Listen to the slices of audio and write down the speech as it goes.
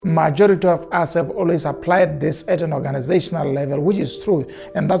majority of us have always applied this at an organizational level, which is true,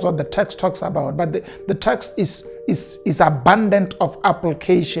 and that's what the text talks about. But the text is abundant of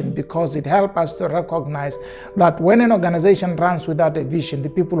application, because it helps us to recognize that when an organization runs without a vision, the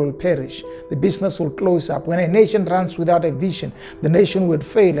people will perish, the business will close up. When a nation runs without a vision, the nation will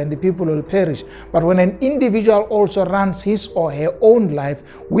fail and the people will perish. But when an individual also runs his or her own life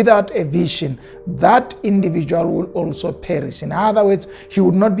without a vision, that individual will also perish. In other words, he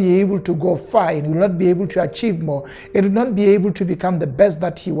would not be able to go far, and he will not be able to achieve more, and will not be able to become the best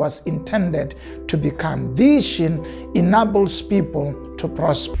that he was intended to become. Vision enables people to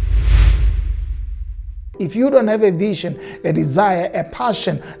prosper. If you don't have a vision, a desire, a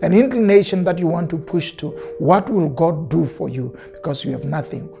passion, an inclination that you want to push to, what will God do for you? Because you have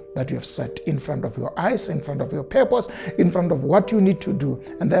nothing that you have set in front of your eyes, in front of your purpose, in front of what you need to do.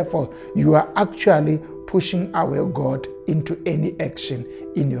 And therefore, you are actually pushing away God into any action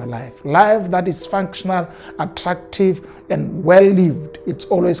in your life. Life that is functional, attractive, and well-lived, it's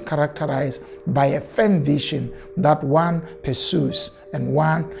always characterized by a firm vision that one pursues and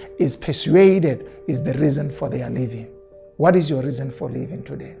one is persuaded is the reason for their living. What is your reason for living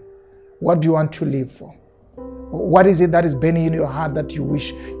today? What do you want to live for? What is it that is burning in your heart that you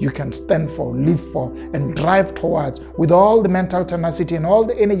wish you can stand for, live for, and drive towards with all the mental tenacity and all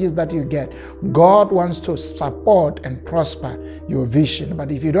the energies that you get? God wants to support and prosper your vision. But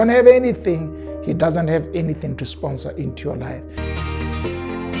if you don't have anything, He doesn't have anything to sponsor into your life.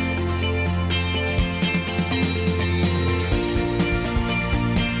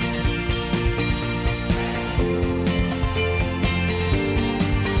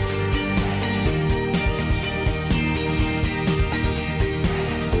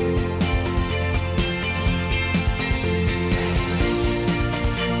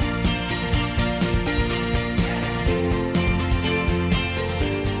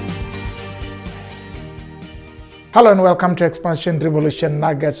 Hello and welcome to Expansion Revolution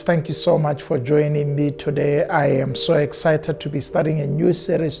Nuggets. Thank you so much for joining me today. I am so excited to be starting a new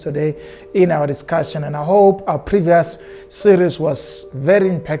series today in our discussion, and I hope our previous series was very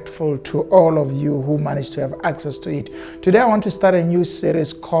impactful to all of you who managed to have access to it. Today I want to start a new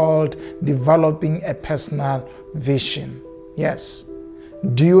series called Developing a Personal Vision. Yes.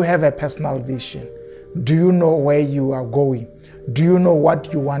 Do you have a personal vision? Do you know where you are going? Do you know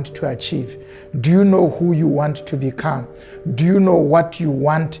what you want to achieve? Do you know who you want to become? Do you know what you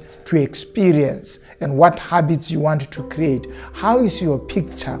want to experience and what habits you want to create? How is your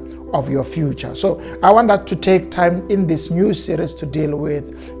picture of your future? So I want us to take time in this new series to deal with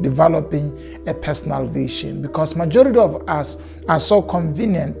developing a personal vision, because majority of us are so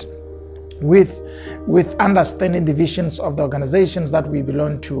convenient with understanding the visions of the organizations that we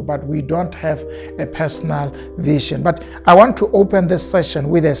belong to, but we don't have a personal vision. But I want to open this session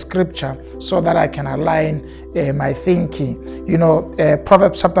with a scripture so that I can align my thinking. You know,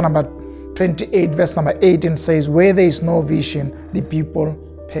 Proverbs chapter number 28 verse number 18 says, where there is no vision, the people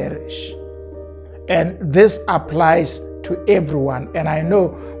perish. And this applies to everyone, and I know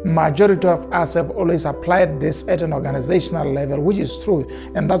majority of us have always applied this at an organizational level, which is true,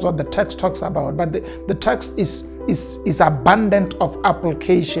 and that's what the text talks about. But the text is abundant of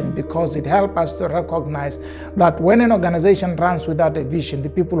application, because it helps us to recognize that when an organization runs without a vision, the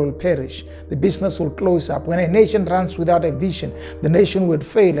people will perish, the business will close up. When a nation runs without a vision, the nation will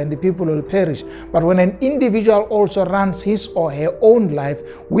fail and the people will perish. But when an individual also runs his or her own life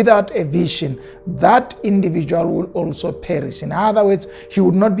without a vision, that individual will also perish. In other words, he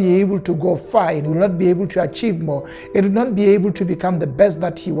would not be able to go far, and will not be able to achieve more, and will not be able to become the best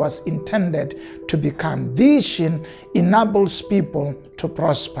that he was intended to become. Vision enables people to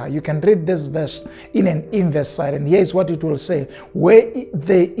prosper. You can read this verse in an inverse side, and here's what it will say: where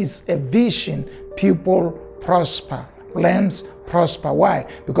there is a vision, people prosper. Lambs prosper. Why?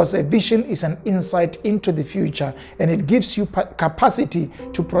 Because a vision is an insight into the future, and it gives you capacity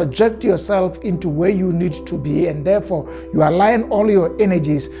to project yourself into where you need to be, and therefore you align all your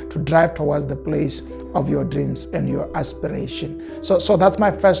energies to drive towards the place of your dreams and your aspiration. So that's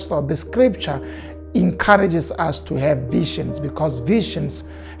my first thought. The scripture encourages us to have visions, because visions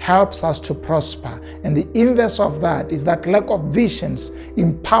helps us to prosper, and the inverse of that is that lack of visions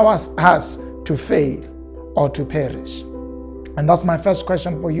empowers us to fail or to perish. And that's my first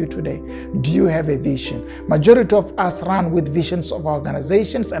question for you today. Do you have a vision? Majority of us run with visions of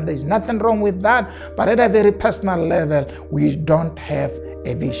organizations, and there's nothing wrong with that, but at a very personal level, we don't have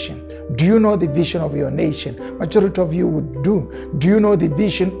a vision? Do you know the vision of your nation? Majority of you would do. Do you know the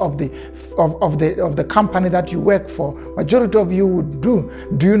vision of the company that you work for? Majority of you would do.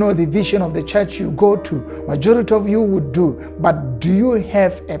 Do you know the vision of the church you go to? Majority of you would do. But do you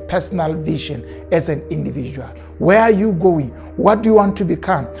have a personal vision as an individual? Where are you going? What do you want to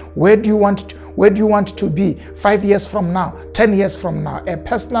become? Where do you want to be 5 years from now, 10 years from now? A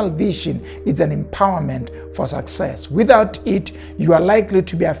personal vision is an empowerment for success. Without it, you are likely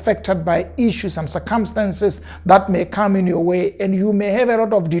to be affected by issues and circumstances that may come in your way, and you may have a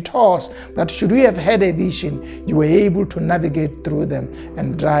lot of detours that, should you have had a vision, you were able to navigate through them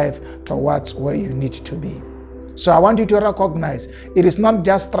and drive towards where you need to be. So I want you to recognize it is not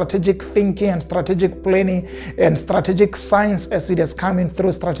just strategic thinking and strategic planning and strategic science as it has come in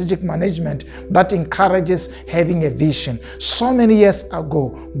through strategic management that encourages having a vision. So many years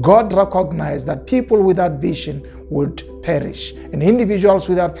ago, God recognized that people without vision would perish, and individuals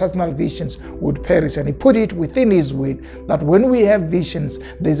without personal visions would perish. And He put it within His will that when we have visions,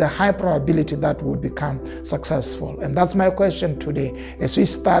 there's a high probability that we'll become successful. And that's my question today as we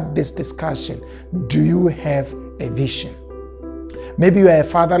start this discussion. Do you have a vision? Maybe you are a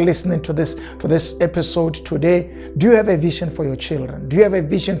father listening to this episode today. Do you have a vision for your children? Do you have a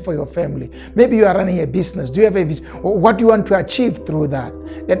vision for your family? Maybe you are running a business. Do you have a vision? What do you want to achieve through that?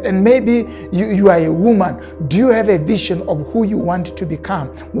 And maybe you are a woman. Do you have a vision of who you want to become,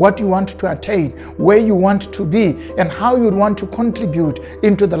 what you want to attain, where you want to be, and how you would want to contribute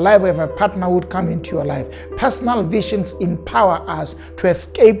into the life of a partner who would come into your life? Personal visions empower us to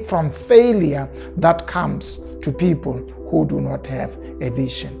escape from failure that comes to people who do not have a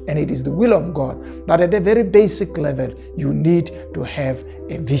vision. And it is the will of God that at a very basic level, you need to have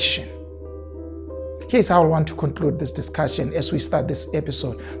a vision. Here's how I want to conclude this discussion as we start this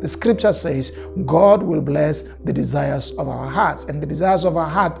episode. The scripture says, God will bless the desires of our hearts, and the desires of our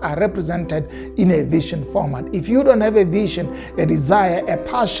heart are represented in a vision format. If you don't have a vision, a desire, a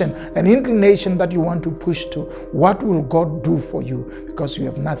passion, an inclination that you want to push to, what will God do for you? Because you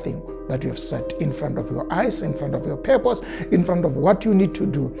have nothing that you have set in front of your eyes, in front of your purpose, in front of what you need to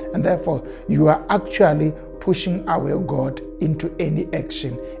do. And therefore, you are actually pushing away God into any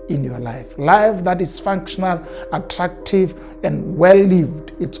action in your life. Life that is functional, attractive, and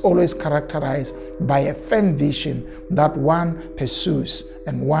well-lived, it's always characterized by a firm vision that one pursues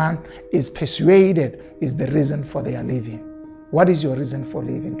and one is persuaded is the reason for their living. What is your reason for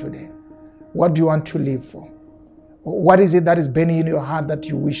living today? What do you want to live for? What is it that is burning in your heart that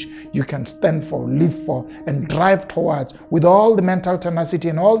you wish you can stand for, live for, and drive towards with all the mental tenacity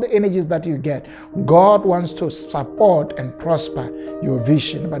and all the energies that you get? God wants to support and prosper your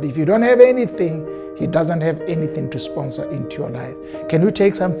vision. But if you don't have anything, He doesn't have anything to sponsor into your life. Can you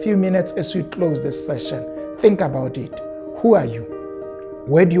take some few minutes as we close this session? Think about it. Who are you?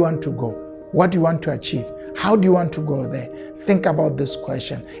 Where do you want to go? What do you want to achieve? How do you want to go there? Think about this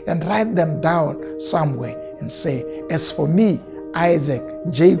question and write them down somewhere. And say, as for me, Isaac,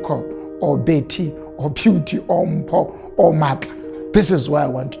 Jacob, or Betty, or Beauty, or Mpo, or Matla, this is where I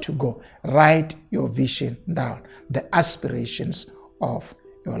want to go. Write your vision down, the aspirations of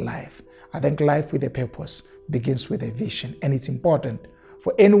your life. I think life with a purpose begins with a vision, and it's important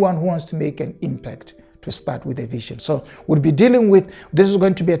for anyone who wants to make an impact to start with a vision. So we'll be dealing with, this is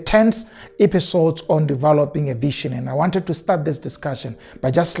going to be a 10th episode on developing a vision. And I wanted to start this discussion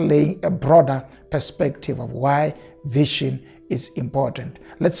by just laying a broader perspective of why vision is important.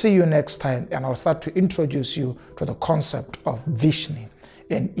 Let's see you next time, and I'll start to introduce you to the concept of visioning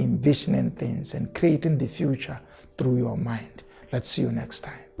and envisioning things and creating the future through your mind. Let's see you next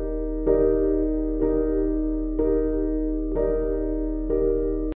time.